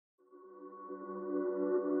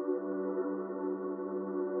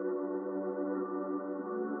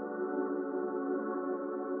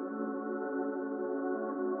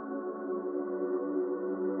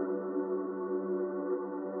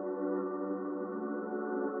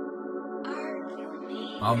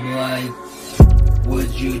I'm like,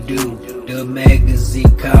 what'd you do? The magazine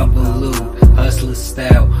convolute, hustler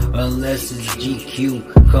style, unless it's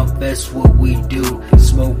GQ. Confess what we do.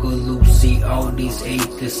 Smoke a Lucy, all these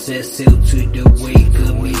acres, set sail to the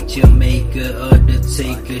waker. Meet Jamaica,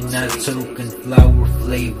 Undertaker, not token. Flower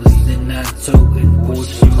flavors, then not token.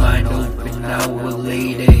 Force your mind open, hour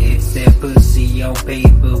later. It's that pussy on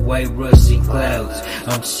paper, white rusty clouds.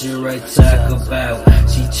 I'm sure I talk about.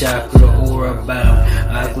 She chakra or about.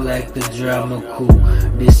 I like the drama cool.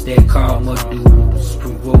 This that karma dudes,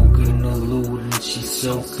 provoking, eluding. She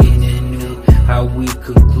soaking in it. How we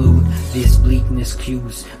conclude this bleakness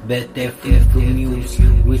cues. Bet that fifth muse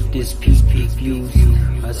with this PP views.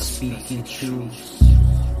 I speak in truth.